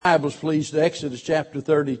Bibles, please, to Exodus chapter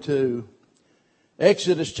 32.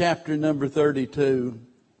 Exodus chapter number 32.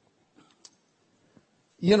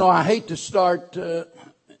 You know, I hate to start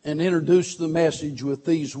and introduce the message with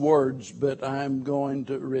these words, but I'm going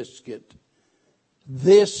to risk it.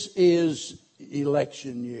 This is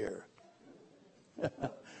election year.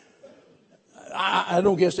 I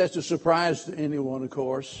don't guess that's a surprise to anyone, of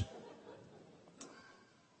course.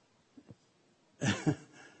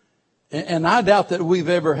 And I doubt that we've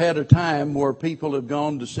ever had a time where people have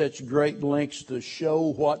gone to such great lengths to show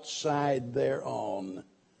what side they're on.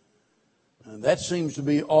 And that seems to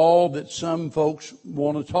be all that some folks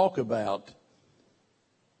want to talk about.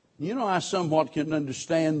 You know, I somewhat can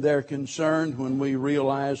understand their concern when we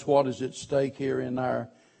realize what is at stake here in our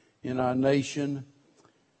nation.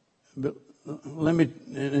 But let me,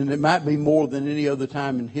 and it might be more than any other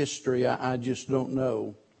time in history, I just don't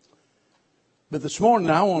know. But this morning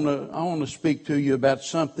I want to speak to you about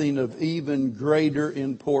something of even greater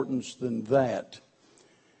importance than that.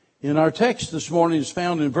 In our text this morning is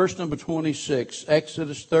found in verse number 26,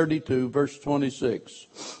 Exodus 32, verse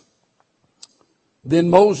 26. Then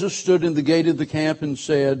Moses stood in the gate of the camp and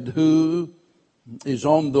said, "Who is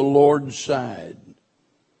on the Lord's side?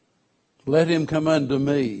 Let him come unto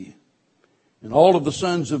me." And all of the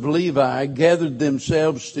sons of Levi gathered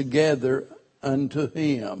themselves together unto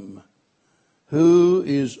him. Who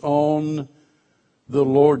is on the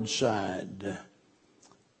Lord's side?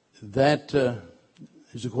 That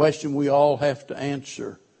is a question we all have to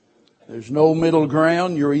answer. There's no middle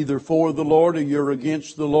ground. You're either for the Lord or you're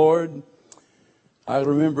against the Lord. I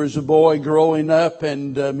remember as a boy growing up,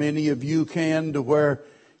 and many of you can, to where,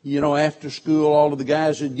 you know, after school, all of the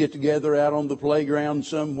guys would get together out on the playground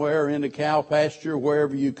somewhere, in a cow pasture,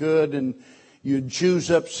 wherever you could, and you'd choose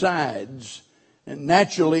up sides. And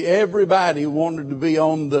naturally, everybody wanted to be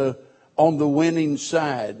on the winning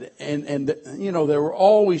side. And you know, there were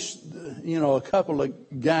always, you know, a couple of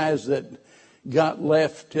guys that got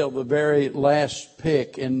left till the very last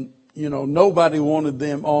pick. And, you know, nobody wanted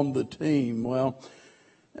them on the team. Well,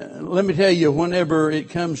 let me tell you, whenever it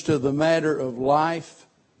comes to the matter of life,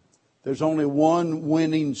 there's only one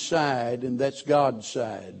winning side, and that's God's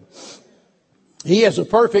side. He has a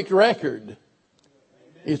perfect record.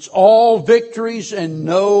 It's all victories and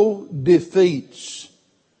no defeats.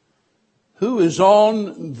 Who is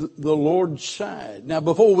on the Lord's side? Now,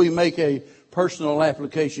 before we make a personal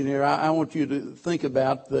application here, I want you to think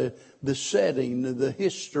about the setting, the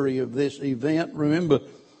history of this event. Remember,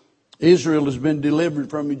 Israel has been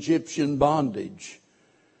delivered from Egyptian bondage.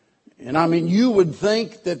 And I mean, you would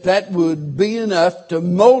think that that would be enough to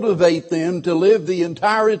motivate them to live the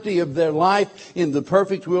entirety of their life in the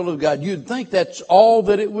perfect will of God. You'd think that's all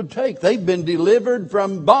that it would take. They've been delivered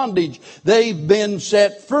from bondage. They've been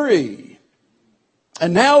set free.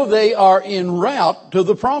 And now they are en route to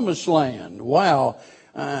the promised land. Wow.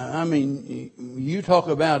 I mean, you talk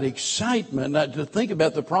about excitement. To think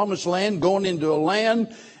about the promised land, going into a land.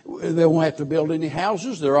 They won't have to build any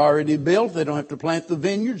houses. They're already built. They don't have to plant the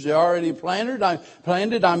vineyards. They're already planted.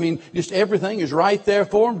 I mean, just everything is right there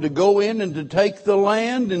for them to go in and to take the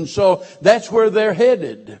land. And so that's where they're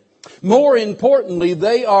headed. More importantly,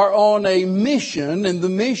 they are on a mission, and the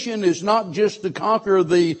mission is not just to conquer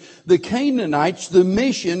the Canaanites. The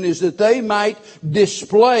mission is that they might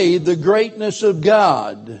display the greatness of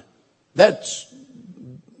God. That's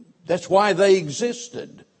why they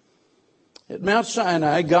existed. At Mount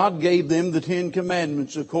Sinai, God gave them the Ten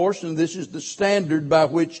Commandments, of course, and this is the standard by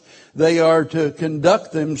which they are to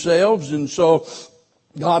conduct themselves. And so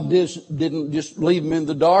God didn't just leave them in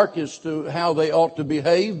the dark as to how they ought to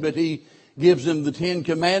behave, but He gives them the Ten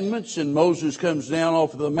Commandments, and Moses comes down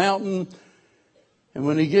off of the mountain. And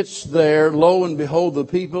when he gets there, lo and behold, the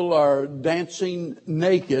people are dancing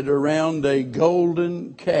naked around a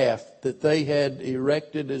golden calf that they had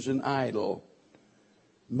erected as an idol.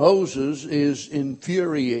 Moses is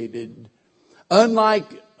infuriated.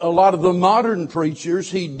 Unlike a lot of the modern preachers,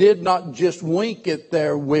 he did not just wink at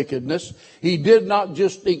their wickedness. He did not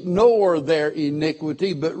just ignore their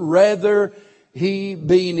iniquity, but rather he,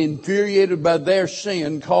 being infuriated by their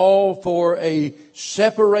sin, called for a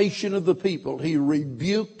separation of the people. He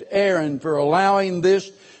rebuked Aaron for allowing this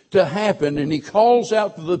to happen, and he calls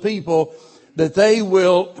out to the people that they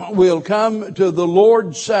will come to the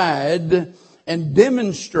Lord's side and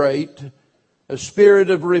demonstrate a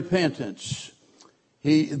spirit of repentance.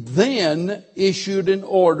 He then issued an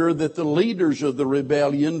order that the leaders of the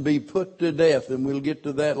rebellion be put to death, and we'll get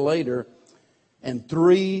to that later. And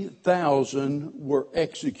 3,000 were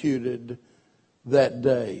executed that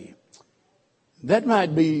day. That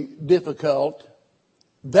might be difficult.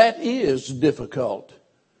 That is difficult.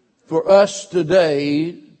 for us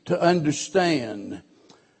today to understand.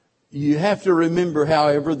 You have to remember,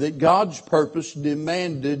 however, that God's purpose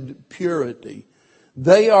demanded purity.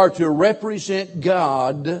 They are to represent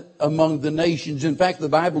God among the nations. In fact, the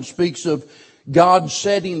Bible speaks of God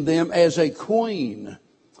setting them as a queen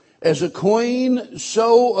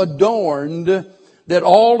so adorned that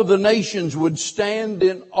all of the nations would stand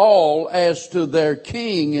in awe as to their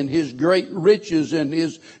king and his great riches and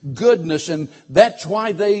his goodness. And that's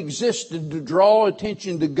why they existed, to draw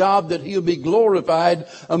attention to God, that he'll be glorified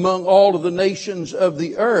among all of the nations of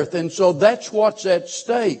the earth. And so that's what's at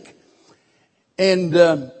stake. And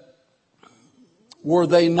were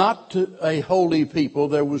they not a holy people,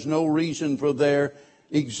 there was no reason for their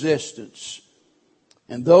existence.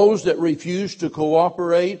 And those that refused to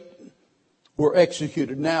cooperate were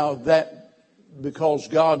executed. Now, that, because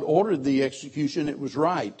God ordered the execution, it was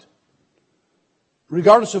right.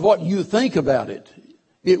 Regardless of what you think about it,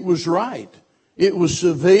 it was right. It was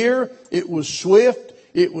severe, it was swift,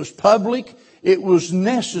 it was public, it was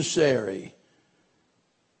necessary.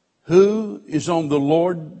 Who is on the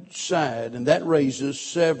Lord's side? And that raises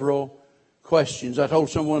several questions. I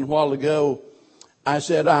told someone a while ago, I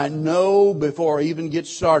said, I know before I even get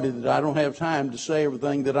started that I don't have time to say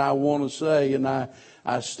everything that I want to say, and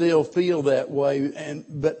I still feel that way.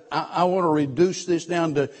 But I want to reduce this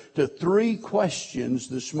down to three questions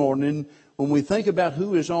this morning. When we think about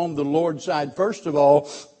who is on the Lord's side, first of all,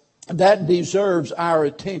 that deserves our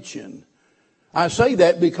attention. I say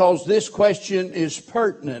that because this question is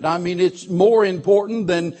pertinent. I mean, it's more important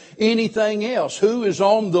than anything else. Who is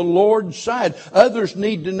on the Lord's side? Others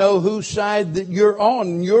need to know whose side that you're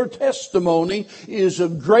on. Your testimony is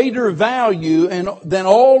of greater value than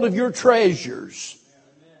all of your treasures.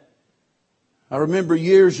 I remember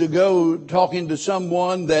years ago talking to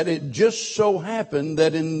someone that it just so happened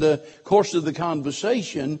that in the course of the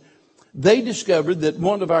conversation, they discovered that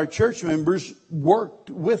one of our church members worked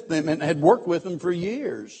with them and had worked with them for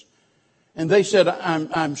years. And they said,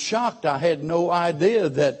 I'm shocked. I had no idea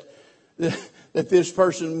that this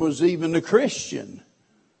person was even a Christian.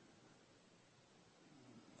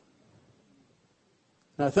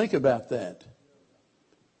 Now think about that.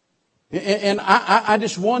 And I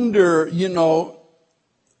just wonder,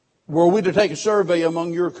 were we to take a survey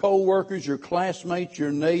among your co-workers, your classmates,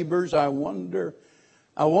 your neighbors, I wonder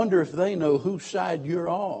if they know whose side you're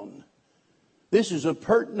on. This is a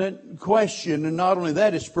pertinent question, and not only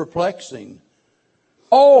that, it's perplexing.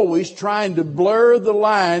 Always trying to blur the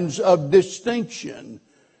lines of distinction.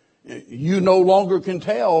 You no longer can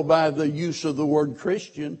tell by the use of the word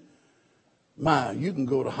Christian. You can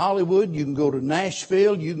go to Hollywood, you can go to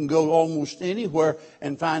Nashville, you can go almost anywhere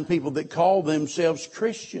and find people that call themselves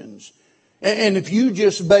Christians. And if you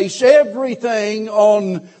just base everything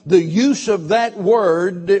on the use of that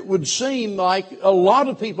word, it would seem like a lot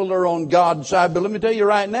of people are on God's side. But let me tell you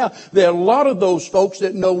right now, there are a lot of those folks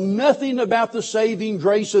that know nothing about the saving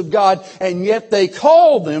grace of God, and yet they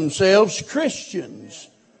call themselves Christians.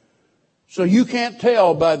 So you can't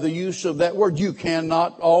tell by the use of that word. You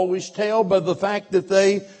cannot always tell by the fact that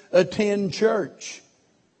they attend church.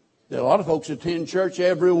 There are a lot of folks attend church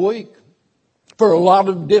every week for a lot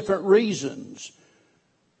of different reasons.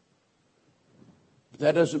 But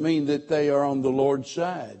that doesn't mean that they are on the Lord's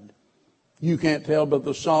side. You can't tell by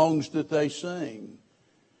the songs that they sing.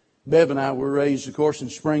 Bev and I were raised, of course, in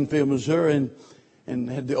Springfield, Missouri, and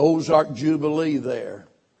had the Ozark Jubilee there.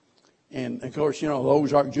 And, of course, the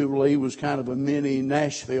Ozark Jubilee was kind of a mini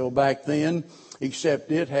Nashville back then,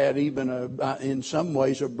 except it had even, in some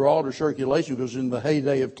ways, a broader circulation, because in the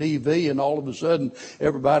heyday of TV, and all of a sudden,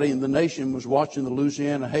 everybody in the nation was watching the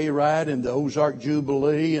Louisiana Hayride and the Ozark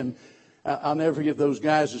Jubilee. And I'll never forget those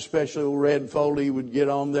guys, especially old Red Foley, would get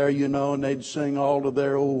on there, and they'd sing all of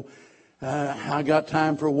their old, I got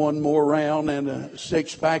time for one more round and a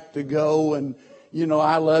six-pack to go, and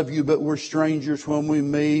I love you, but we're strangers when we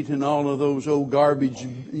meet, and all of those old garbage,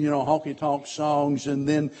 honky-tonk songs. And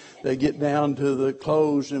then they get down to the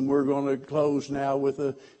close, and we're going to close now with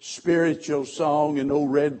a spiritual song. And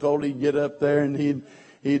old Red Foley'd get up there, and he'd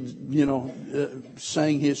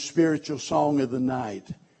sing his spiritual song of the night.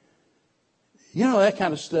 That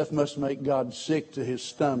kind of stuff must make God sick to his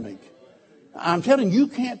stomach. I'm telling you, you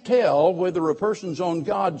can't tell whether a person's on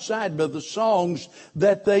God's side by the songs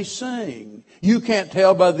that they sing. You can't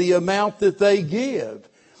tell by the amount that they give.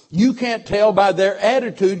 You can't tell by their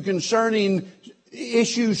attitude concerning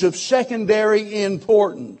issues of secondary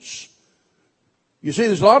importance. You see,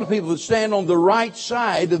 there's a lot of people that stand on the right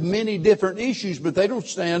side of many different issues, but they don't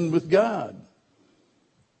stand with God.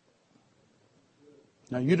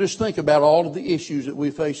 Now, you just think about all of the issues that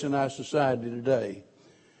we face in our society today.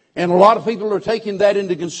 And a lot of people are taking that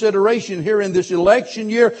into consideration here in this election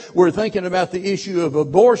year. We're thinking about the issue of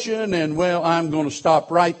abortion, and well, I'm going to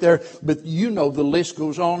stop right there. But you know the list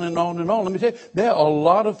goes on and on and on. Let me tell you, there are a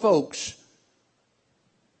lot of folks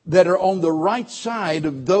that are on the right side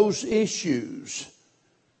of those issues.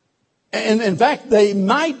 And in fact, they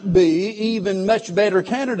might be even much better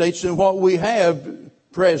candidates than what we have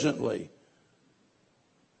presently.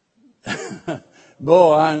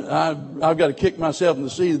 Boy, I've got to kick myself in the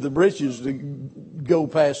seat of the britches to go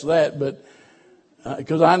past that, but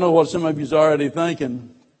because I know what some of you's already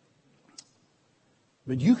thinking.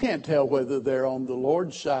 But you can't tell whether they're on the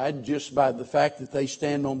Lord's side just by the fact that they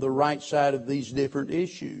stand on the right side of these different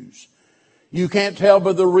issues. You can't tell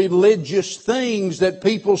by the religious things that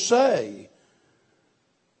people say.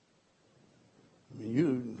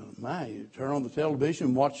 You turn on the television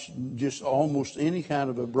and watch just almost any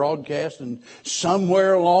kind of a broadcast, and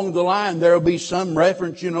somewhere along the line there'll be some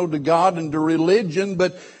reference, to God and to religion,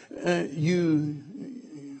 but you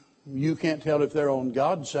can't tell if they're on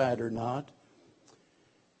God's side or not.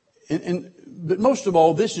 But most of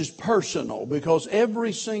all, this is personal, because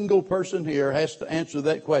every single person here has to answer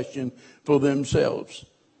that question for themselves.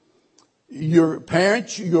 Your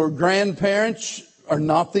parents, your grandparents are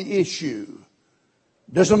not the issue.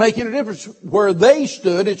 Doesn't make any difference where they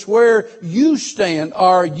stood. It's where you stand.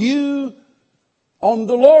 Are you on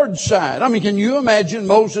the Lord's side? I mean, can you imagine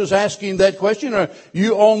Moses asking that question? Are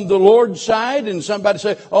you on the Lord's side? And somebody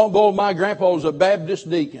say, oh, boy, my grandpa was a Baptist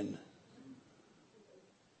deacon.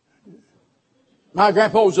 My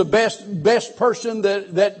grandpa was the best person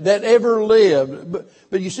that ever lived.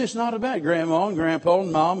 But you see, it's not about grandma and grandpa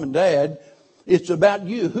and mom and dad. It's about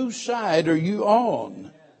you. Whose side are you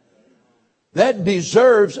on? That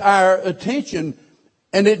deserves our attention,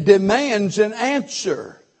 and it demands an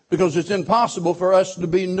answer, because it's impossible for us to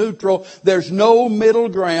be neutral. There's no middle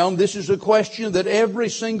ground. This is a question that every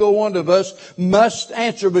single one of us must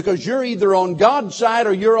answer, because you're either on God's side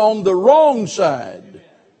or you're on the wrong side.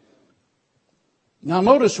 Now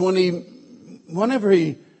notice whenever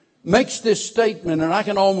he makes this statement, and I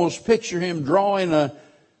can almost picture him drawing a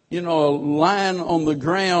line on the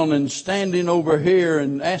ground and standing over here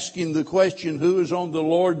and asking the question, who is on the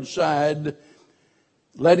Lord's side?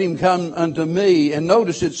 Let him come unto me. And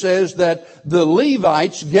notice it says that the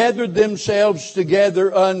Levites gathered themselves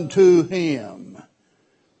together unto him.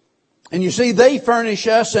 And you see, they furnish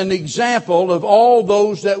us an example of all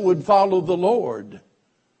those that would follow the Lord.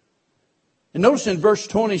 And notice in verse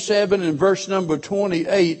 27 and verse number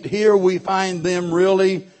 28, here we find them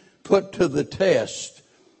really put to the test.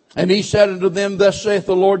 And he said unto them, thus saith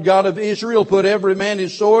the Lord God of Israel, put every man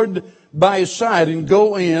his sword by his side, and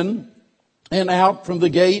go in and out from the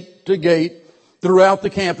gate to gate throughout the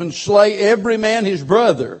camp, and slay every man his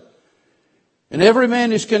brother, and every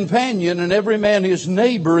man his companion, and every man his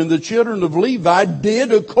neighbor. And the children of Levi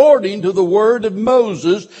did according to the word of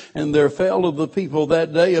Moses, and there fell of the people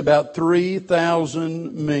that day about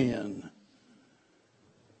 3,000 men.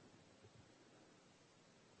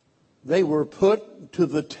 They were put to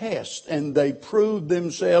the test, and they proved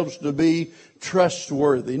themselves to be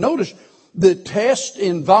trustworthy. Notice the test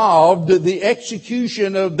involved the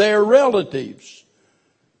execution of their relatives.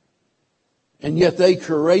 And yet they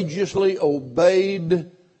courageously obeyed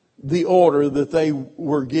the order that they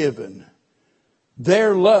were given.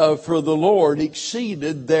 Their love for the Lord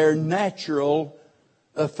exceeded their natural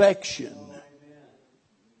affection.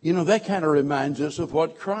 That kind of reminds us of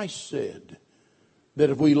what Christ said. That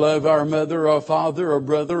if we love our mother or father or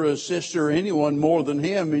brother or sister or anyone more than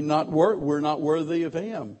him, we're not worthy of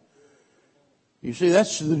him. You see,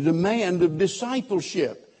 that's the demand of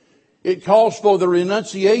discipleship. It calls for the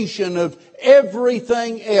renunciation of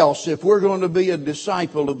everything else if we're going to be a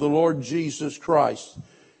disciple of the Lord Jesus Christ.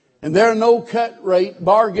 And there are no cut rate,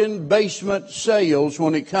 bargain basement sales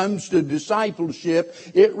when it comes to discipleship.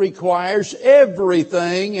 It requires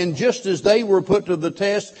everything. And just as they were put to the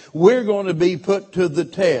test, we're going to be put to the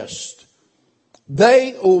test.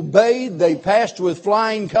 They obeyed. They passed with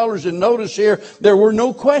flying colors. And notice here, there were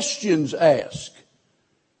no questions asked.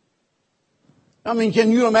 I mean,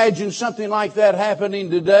 can you imagine something like that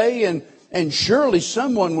happening today? And surely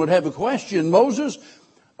someone would have a question. Moses,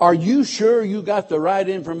 are you sure you got the right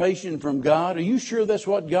information from God? Are you sure that's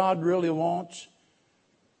what God really wants?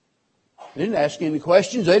 They didn't ask any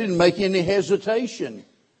questions. They didn't make any hesitation.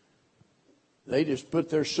 They just put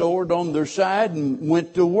their sword on their side and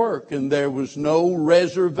went to work. And there was no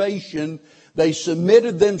reservation. They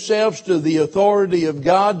submitted themselves to the authority of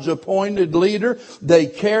God's appointed leader. They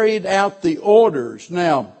carried out the orders.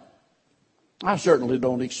 Now, I certainly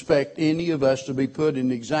don't expect any of us to be put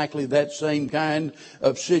in exactly that same kind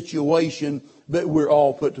of situation, but we're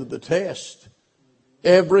all put to the test.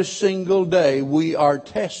 Every single day we are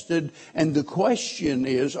tested, and the question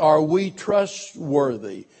is, are we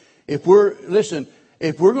trustworthy? If we're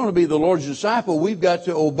going to be the Lord's disciple, we've got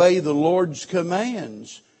to obey the Lord's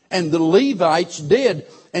commands. And the Levites did.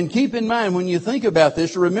 And keep in mind, when you think about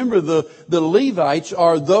this, remember the Levites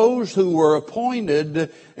are those who were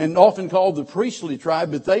appointed and often called the priestly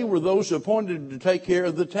tribe, but they were those appointed to take care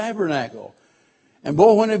of the tabernacle. And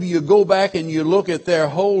boy, whenever you go back and you look at their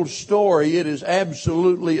whole story, it is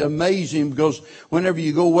absolutely amazing, because whenever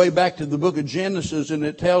you go way back to the book of Genesis, and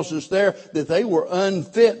it tells us there that they were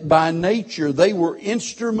unfit by nature. They were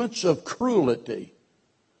instruments of cruelty.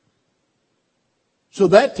 So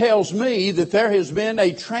that tells me that there has been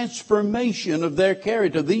a transformation of their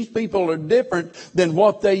character. These people are different than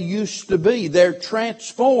what they used to be. They're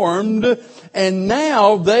transformed, and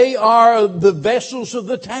now they are the vessels of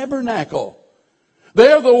the tabernacle.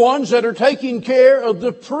 They're the ones that are taking care of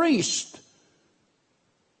the priest.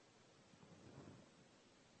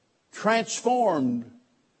 Transformed.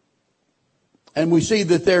 And we see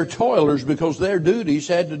that they're toilers, because their duties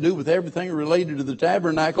had to do with everything related to the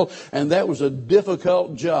tabernacle, and that was a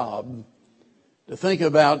difficult job. To think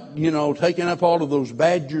about, taking up all of those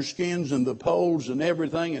badger skins and the poles and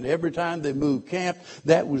everything, and every time they moved camp,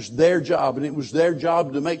 that was their job. And it was their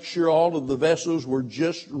job to make sure all of the vessels were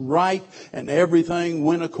just right and everything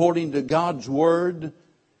went according to God's word.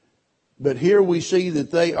 But here we see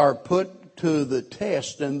that they are put to the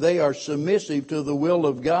test, and they are submissive to the will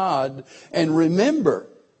of God. And remember,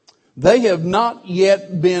 they have not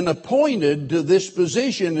yet been appointed to this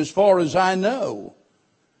position as far as I know.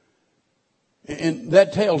 And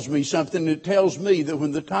that tells me something. It tells me that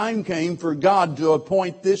when the time came for God to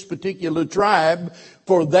appoint this particular tribe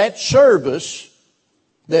for that service,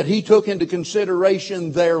 that He took into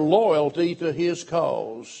consideration their loyalty to His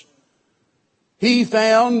cause. He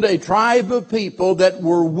found a tribe of people that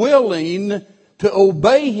were willing to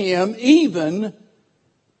obey Him, even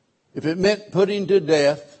if it meant putting to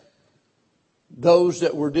death those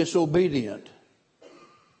that were disobedient.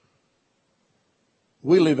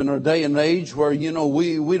 We live in a day and age where,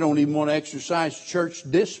 we don't even want to exercise church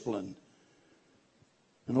discipline.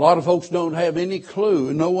 And a lot of folks don't have any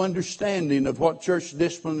clue, no understanding of what church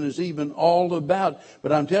discipline is even all about.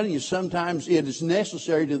 But I'm telling you, sometimes it is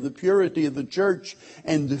necessary to the purity of the church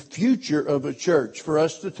and the future of a church for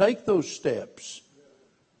us to take those steps.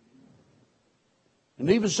 And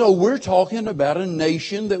even so, we're talking about a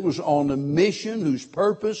nation that was on a mission whose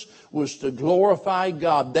purpose was to glorify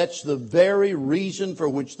God. That's the very reason for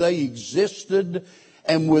which they existed.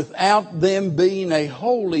 And without them being a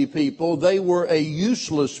holy people, they were a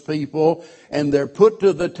useless people, and they're put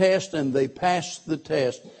to the test, and they passed the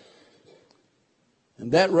test.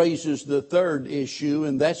 And that raises the third issue,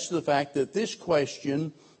 and that's the fact that this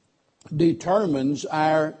question determines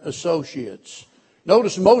our associates.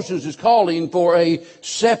 Notice Moses is calling for a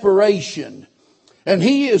separation. And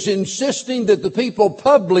he is insisting that the people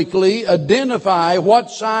publicly identify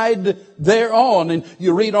what side they're on. And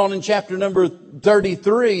you read on in chapter number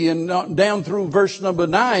 33 and down through verse number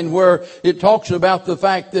 9, where it talks about the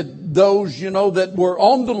fact that those, that were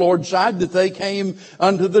on the Lord's side, that they came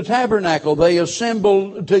unto the tabernacle. They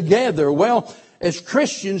assembled together. Well, as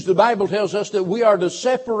Christians, the Bible tells us that we are to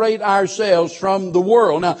separate ourselves from the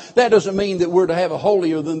world. Now, that doesn't mean that we're to have a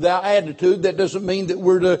holier than thou attitude. That doesn't mean that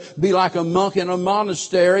we're to be like a monk in a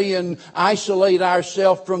monastery and isolate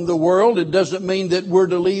ourselves from the world. It doesn't mean that we're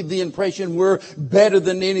to leave the impression we're better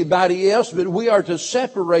than anybody else, but we are to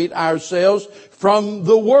separate ourselves from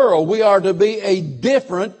the world. We are to be a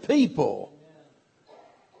different people.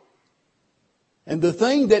 And the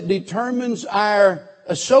thing that determines our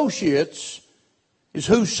associates is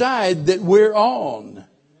whose side that we're on.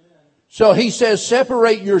 So he says,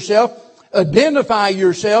 separate yourself, identify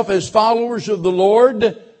yourself as followers of the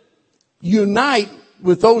Lord, unite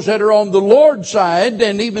with those that are on the Lord's side.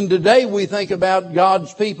 And even today we think about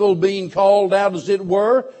God's people being called out, as it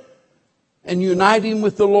were, and uniting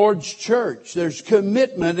with the Lord's church. There's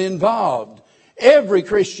commitment involved. Every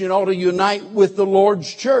Christian ought to unite with the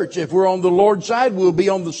Lord's church. If we're on the Lord's side, we'll be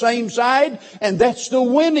on the same side, and that's the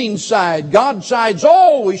winning side. God's side's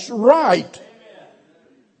always right.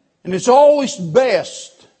 And it's always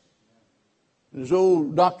best. As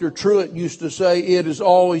old Dr. Truett used to say, it is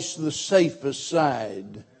always the safest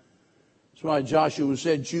side. That's why Joshua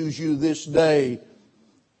said, choose you this day.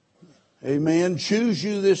 Amen. Choose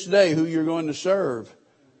you this day who you're going to serve.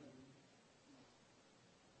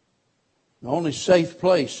 The only safe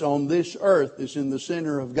place on this earth is in the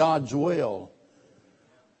center of God's will.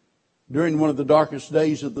 during one of the darkest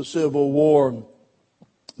days of the Civil War,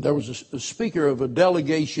 there was a speaker of a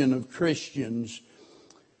delegation of Christians.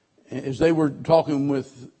 As they were talking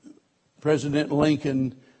with President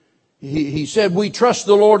Lincoln, he said, "We trust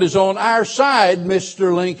the Lord is on our side,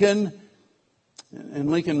 Mr. Lincoln."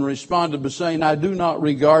 And Lincoln responded by saying, "I do not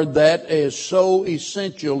regard that as so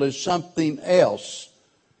essential as something else.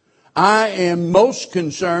 I am most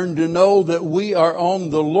concerned to know that we are on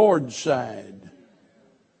the Lord's side."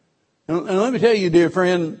 And let me tell you, dear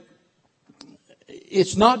friend,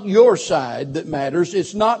 it's not your side that matters.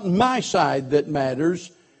 It's not my side that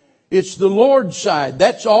matters. It's the Lord's side.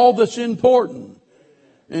 That's all that's important.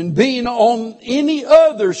 And being on any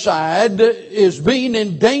other side is being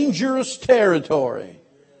in dangerous territory.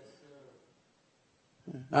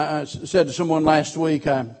 I said to someone last week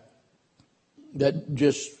that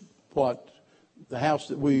just the house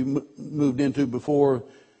that we moved into before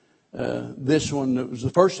this one, it was the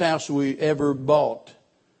first house we ever bought.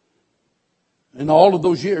 In all of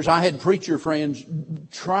those years, I had preacher friends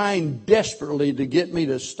trying desperately to get me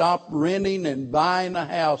to stop renting and buying a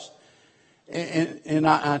house. And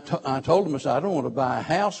I told them, I said, I don't want to buy a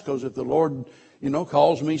house because if the Lord,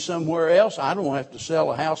 calls me somewhere else, I don't have to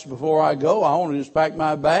sell a house before I go. I want to just pack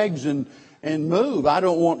my bags and move. I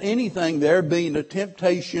don't want anything there being a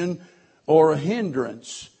temptation or a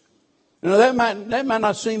hindrance. That might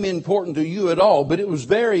not seem important to you at all, but it was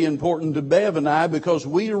very important to Bev and I because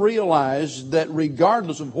we realized that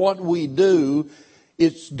regardless of what we do,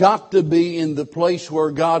 it's got to be in the place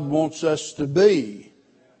where God wants us to be.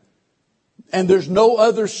 And there's no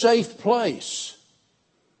other safe place.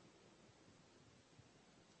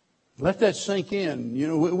 Let that sink in.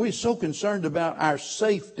 We're so concerned about our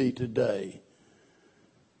safety today.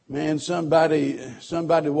 Man, somebody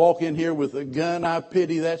walk in here with a gun. I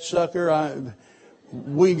pity that sucker.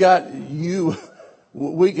 We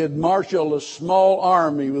could marshal a small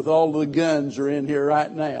army with all the guns are in here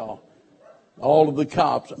right now. All of the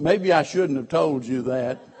cops. Maybe I shouldn't have told you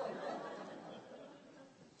that.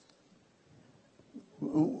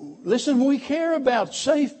 Listen, we care about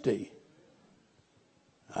safety.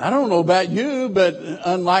 I don't know about you, but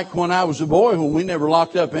unlike when I was a boy, when we never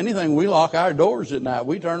locked up anything, we lock our doors at night.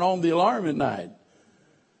 We turn on the alarm at night.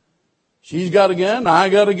 She's got a gun, I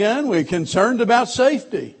got a gun. We're concerned about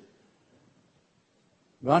safety.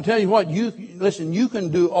 But I'll tell you what, you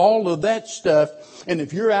can do all of that stuff, and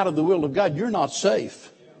if you're out of the will of God, you're not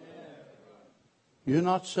safe. You're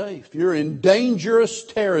not safe. You're in dangerous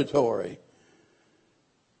territory.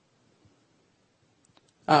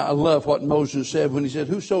 I love what Moses said when he said,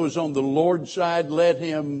 "Whoso is on the Lord's side, let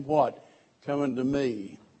him," what? "Come unto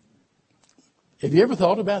me." Have you ever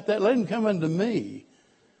thought about that? Let him come unto me.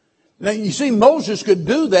 Now, you see, Moses could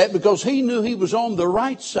do that because he knew he was on the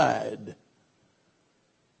right side.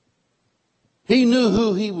 He knew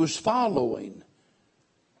who he was following.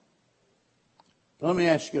 Let me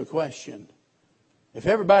ask you a question. If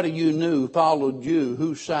everybody you knew followed you,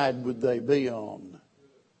 whose side would they be on?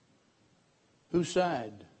 Whose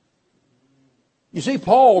side? You see,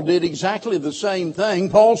 Paul did exactly the same thing.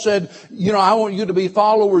 Paul said, I want you to be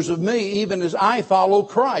followers of me even as I follow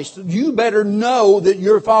Christ. You better know that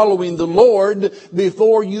you're following the Lord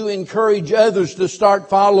before you encourage others to start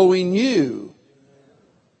following you.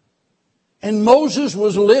 And Moses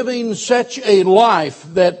was living such a life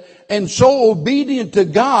and so obedient to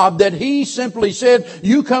God that he simply said,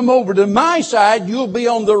 "You come over to my side, you'll be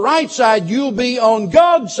on the right side, you'll be on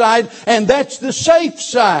God's side, and that's the safe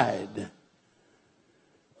side."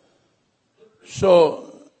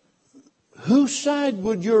 So, whose side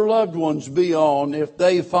would your loved ones be on if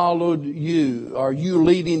they followed you? Are you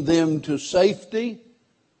leading them to safety?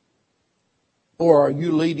 Or are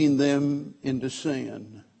you leading them into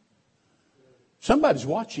sin? Somebody's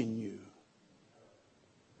watching you.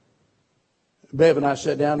 Bev and I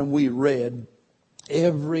sat down and we read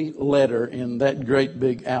every letter in that great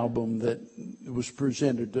big album that was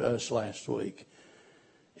presented to us last week.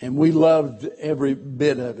 And we loved every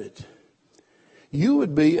bit of it. You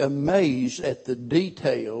would be amazed at the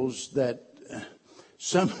details that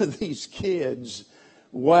some of these kids,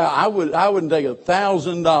 wow, I wouldn't take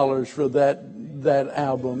 $1,000 for that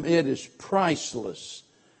album. It is priceless.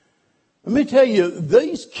 Let me tell you,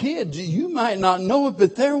 these kids, you might not know it,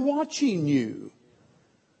 but they're watching you.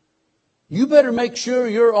 You better make sure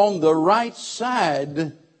you're on the right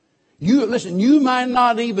side. You might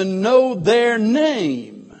not even know their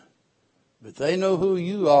name, but they know who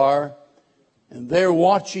you are, and they're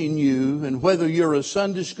watching you. And whether you're a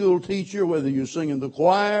Sunday school teacher, whether you're singing the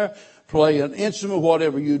choir, play an instrument,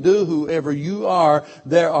 whatever you do, whoever you are,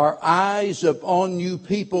 there are eyes upon you,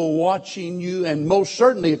 people watching you, and most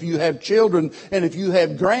certainly if you have children and if you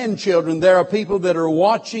have grandchildren, there are people that are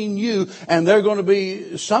watching you, and there are going to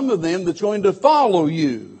be some of them that's going to follow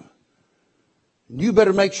you. You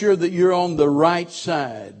better make sure that you're on the right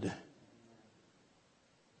side.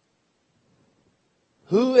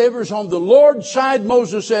 Whoever's on the Lord's side,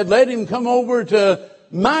 Moses said, let him come over to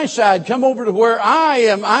my side, come over to where I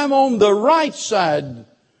am. I'm on the right side.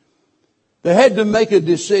 They had to make a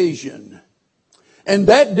decision. And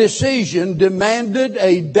that decision demanded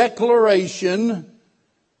a declaration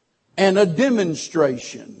and a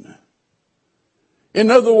demonstration.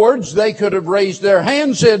 In other words, they could have raised their hand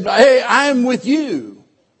and said, hey, I'm with you.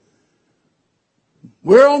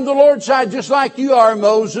 We're on the Lord's side just like you are,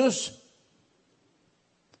 Moses.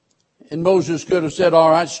 And Moses could have said, all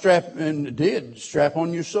right, strap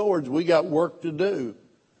on your swords. We got work to do.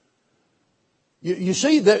 You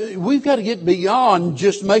see, that we've got to get beyond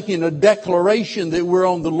just making a declaration that we're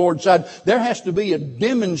on the Lord's side. There has to be a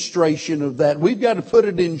demonstration of that. We've got to put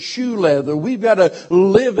it in shoe leather. We've got to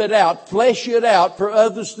live it out, flesh it out for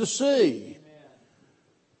others to see.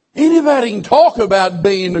 Anybody can talk about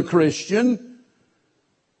being a Christian.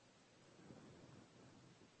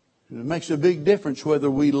 It makes a big difference whether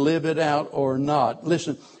we live it out or not.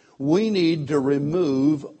 Listen, we need to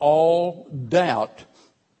remove all doubt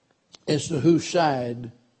as to whose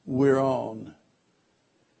side we're on.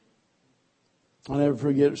 I'll never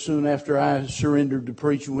forget, soon after I surrendered to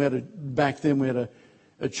preaching, back then we had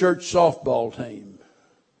a church softball team.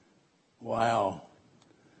 Wow,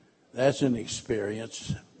 that's an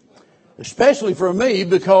experience. Especially for me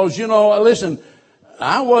because, listen,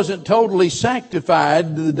 I wasn't totally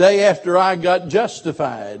sanctified the day after I got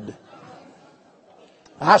justified.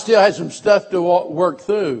 I still had some stuff to work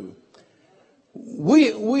through.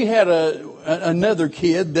 We had another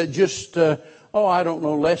kid that just, I don't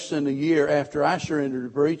know, less than a year after I surrendered to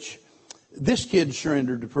preach. This kid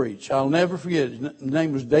surrendered to preach. I'll never forget it. His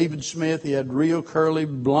name was David Smith. He had real curly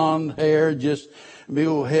blonde hair, just a big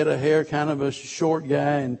old head of hair, kind of a short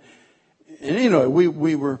guy. And anyway,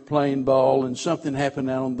 we were playing ball, and something happened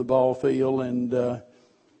out on the ball field, and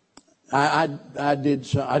I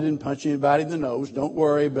didn't punch anybody in the nose, don't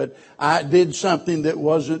worry, but I did something that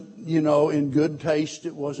wasn't, in good taste.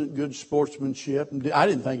 It wasn't good sportsmanship. I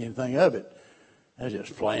didn't think anything of it. I was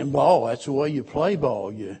just playing ball. That's the way you play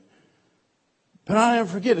ball. But I'll never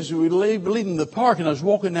forget, as we were leaving the park, and I was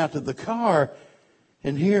walking out to the car,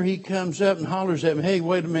 and here he comes up and hollers at me, hey,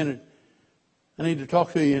 wait a minute. I need to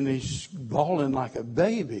talk to you. And he's bawling like a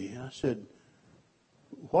baby. I said,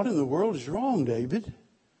 what in the world is wrong, David?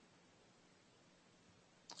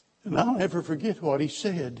 And I'll never forget what he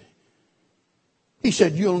said. He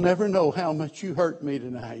said, you'll never know how much you hurt me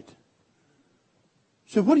tonight. I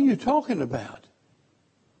said, what are you talking about?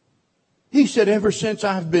 He said, ever since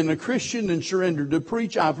I've been a Christian and surrendered to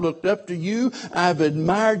preach, I've looked up to you. I've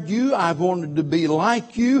admired you. I've wanted to be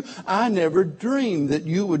like you. I never dreamed that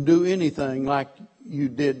you would do anything like you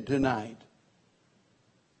did tonight.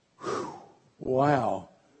 Whew. Wow.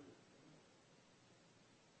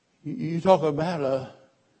 You talk about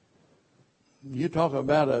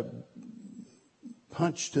a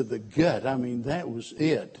punch to the gut. I mean, that was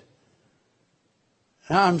it.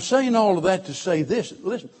 Now, I'm saying all of that to say this.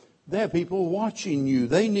 Listen. There are people watching you.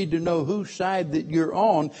 They need to know whose side that you're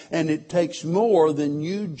on, and it takes more than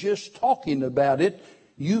you just talking about it.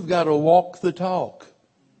 You've got to walk the talk.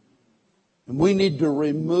 And we need to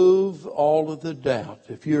remove all of the doubt.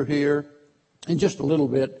 If you're here, in just a little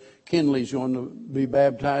bit, Kenley's going to be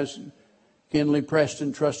baptized. Kenley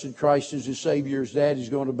Preston trusted Christ as his Savior. His dad is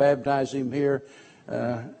going to baptize him here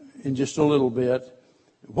in just a little bit.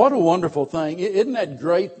 What a wonderful thing. Isn't that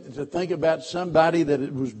great to think about somebody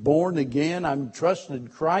that was born again? I'm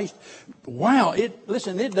trusted Christ. Wow.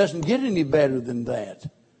 Listen, it doesn't get any better than that.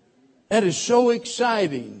 That is so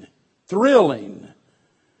exciting, thrilling.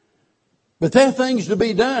 But there are things to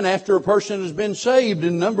be done after a person has been saved.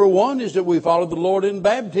 And number one is that we follow the Lord in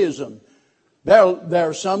baptism. There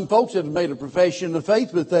are some folks that have made a profession of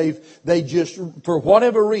faith, but they just, for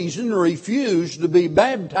whatever reason, refuse to be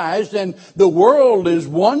baptized. And the world is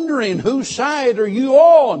wondering, whose side are you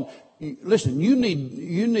on? Listen, you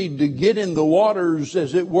need to get in the waters,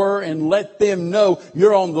 as it were, and let them know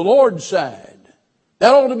you're on the Lord's side.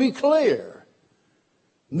 That ought to be clear.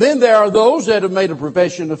 Then there are those that have made a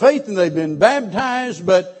profession of faith and they've been baptized,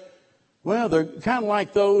 but well, they're kind of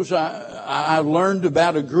like those. I learned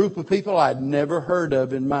about a group of people I'd never heard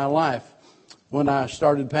of in my life when I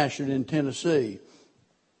started pastoring in Tennessee.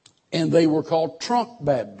 And they were called trunk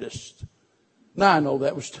Baptists. Now, I know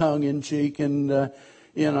that was tongue in cheek, and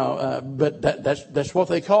but that's what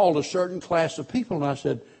they called a certain class of people. And I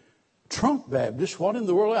said, Trunk Baptist? What in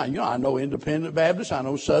the world? I know Independent Baptist, I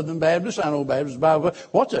know Southern Baptist, I know Baptist Bible.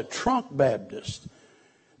 What's a Trunk Baptist?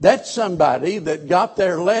 That's somebody that got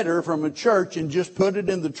their letter from a church and just put it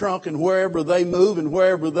in the trunk, and wherever they move and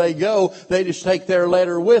wherever they go, they just take their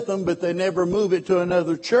letter with them, but they never move it to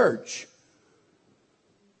another church.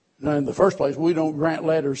 Now, in the first place, we don't grant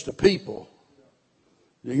letters to people.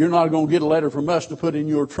 You're not going to get a letter from us to put in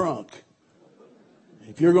your trunk.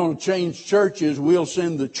 If you're going to change churches, we'll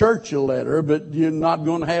send the church a letter, but you're not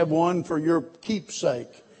going to have one for your keepsake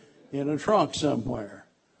in a trunk somewhere.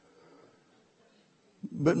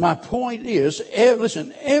 But my point is,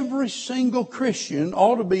 listen, every single Christian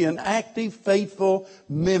ought to be an active, faithful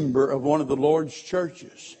member of one of the Lord's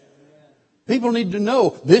churches. People need to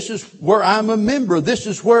know, this is where I'm a member. This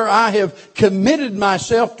is where I have committed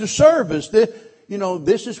myself to service.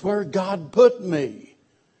 This is where God put me.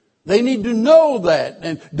 They need to know that.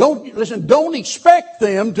 And don't expect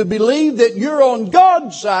them to believe that you're on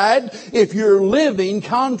God's side if you're living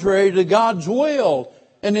contrary to God's will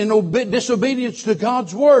and in disobedience to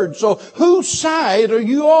God's word. So whose side are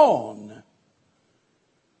you on?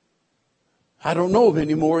 I don't know of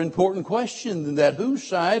any more important question than that. Whose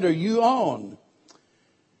side are you on?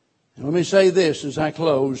 And let me say this as I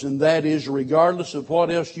close, and that is, regardless of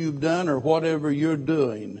what else you've done or whatever you're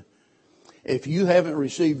doing, if you haven't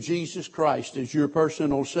received Jesus Christ as your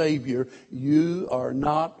personal Savior, you are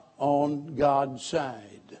not on God's side.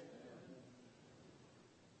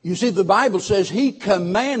 You see, the Bible says He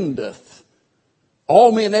commandeth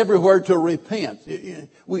all men everywhere to repent.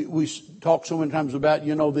 We talk so many times about,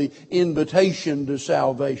 the invitation to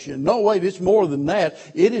salvation. No, wait, it's more than that.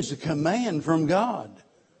 It is a command from God.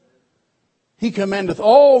 He commandeth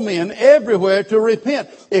all men everywhere to repent.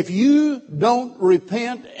 If you don't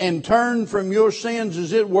repent and turn from your sins,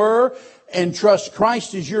 as it were, and trust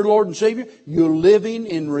Christ as your Lord and Savior, you're living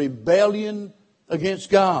in rebellion against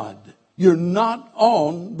God. You're not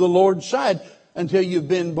on the Lord's side until you've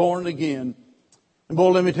been born again. And boy,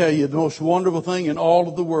 let me tell you, the most wonderful thing in all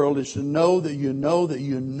of the world is to know that you know that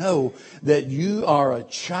you know that you are a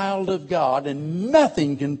child of God, and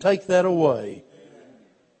nothing can take that away.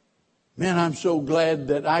 Man, I'm so glad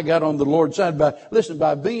that I got on the Lord's side.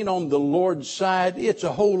 By being on the Lord's side, it's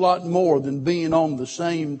a whole lot more than being on the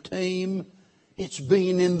same team. It's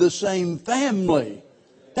being in the same family.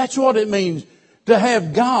 That's what it means to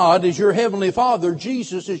have God as your Heavenly Father,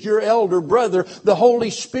 Jesus as your elder brother, the Holy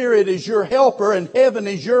Spirit as your helper, and heaven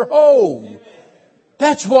as your home.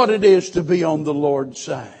 That's what it is to be on the Lord's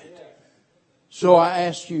side. So I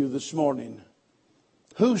ask you this morning,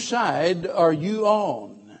 whose side are you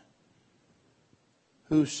on?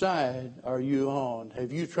 Whose side are you on?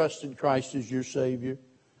 Have you trusted Christ as your Savior?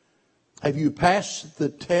 Have you passed the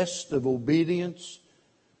test of obedience?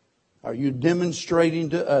 Are you demonstrating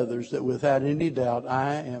to others that without any doubt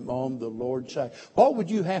I am on the Lord's side? What would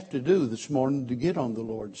you have to do this morning to get on the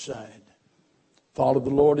Lord's side? Follow the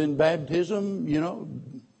Lord in baptism,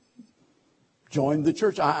 join the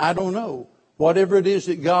church. I don't know. Whatever it is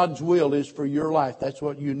that God's will is for your life, that's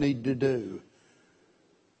what you need to do.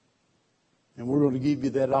 And we're going to give you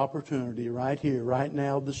that opportunity right here, right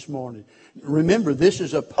now, this morning. Remember, this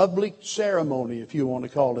is a public ceremony, if you want to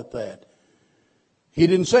call it that. He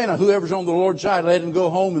didn't say, now, whoever's on the Lord's side, let him go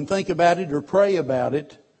home and think about it or pray about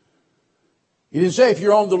it. He didn't say, if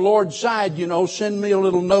you're on the Lord's side, send me a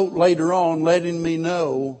little note later on letting me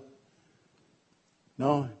know.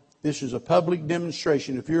 No, this is a public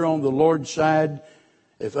demonstration. If you're on the Lord's side,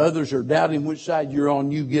 if others are doubting which side you're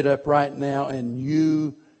on, you get up right now and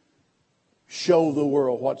you show the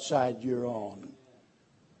world what side you're on.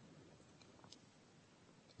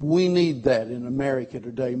 We need that in America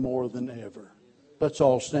today more than ever. Let's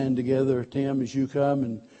all stand together, Tim, as you come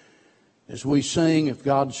and as we sing. If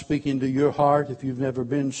God's speaking to your heart, if you've never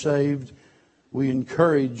been saved, we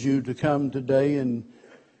encourage you to come today and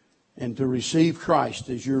to receive Christ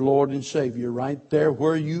as your Lord and Savior right there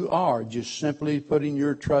where you are, just simply putting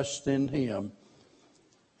your trust in Him.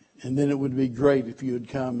 And then it would be great if you would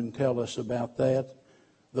come and tell us about that.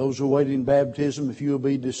 Those awaiting baptism, if you will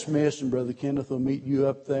be dismissed, and Brother Kenneth will meet you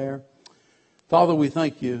up there. Father, we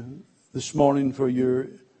thank you this morning for your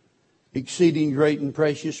exceeding great and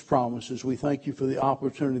precious promises. We thank you for the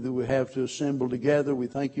opportunity that we have to assemble together. We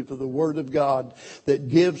thank you for the Word of God that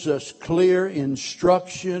gives us clear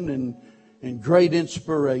instruction and great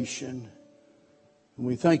inspiration. And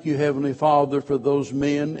we thank you, Heavenly Father, for those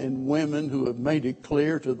men and women who have made it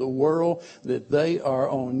clear to the world that they are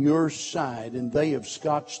on your side and they have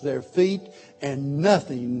scotched their feet and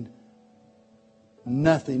nothing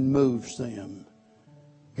nothing moves them.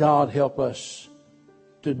 God, help us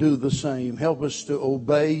to do the same. Help us to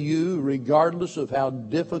obey you regardless of how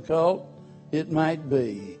difficult it might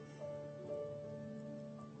be.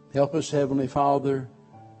 Help us, Heavenly Father,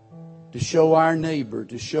 to show our neighbor,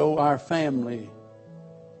 to show our family,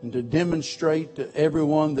 and to demonstrate to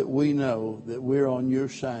everyone that we know that we're on your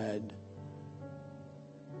side.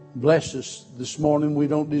 Bless us this morning. We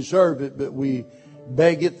don't deserve it, but we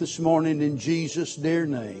beg it this morning in Jesus' dear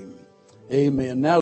name. Amen. Now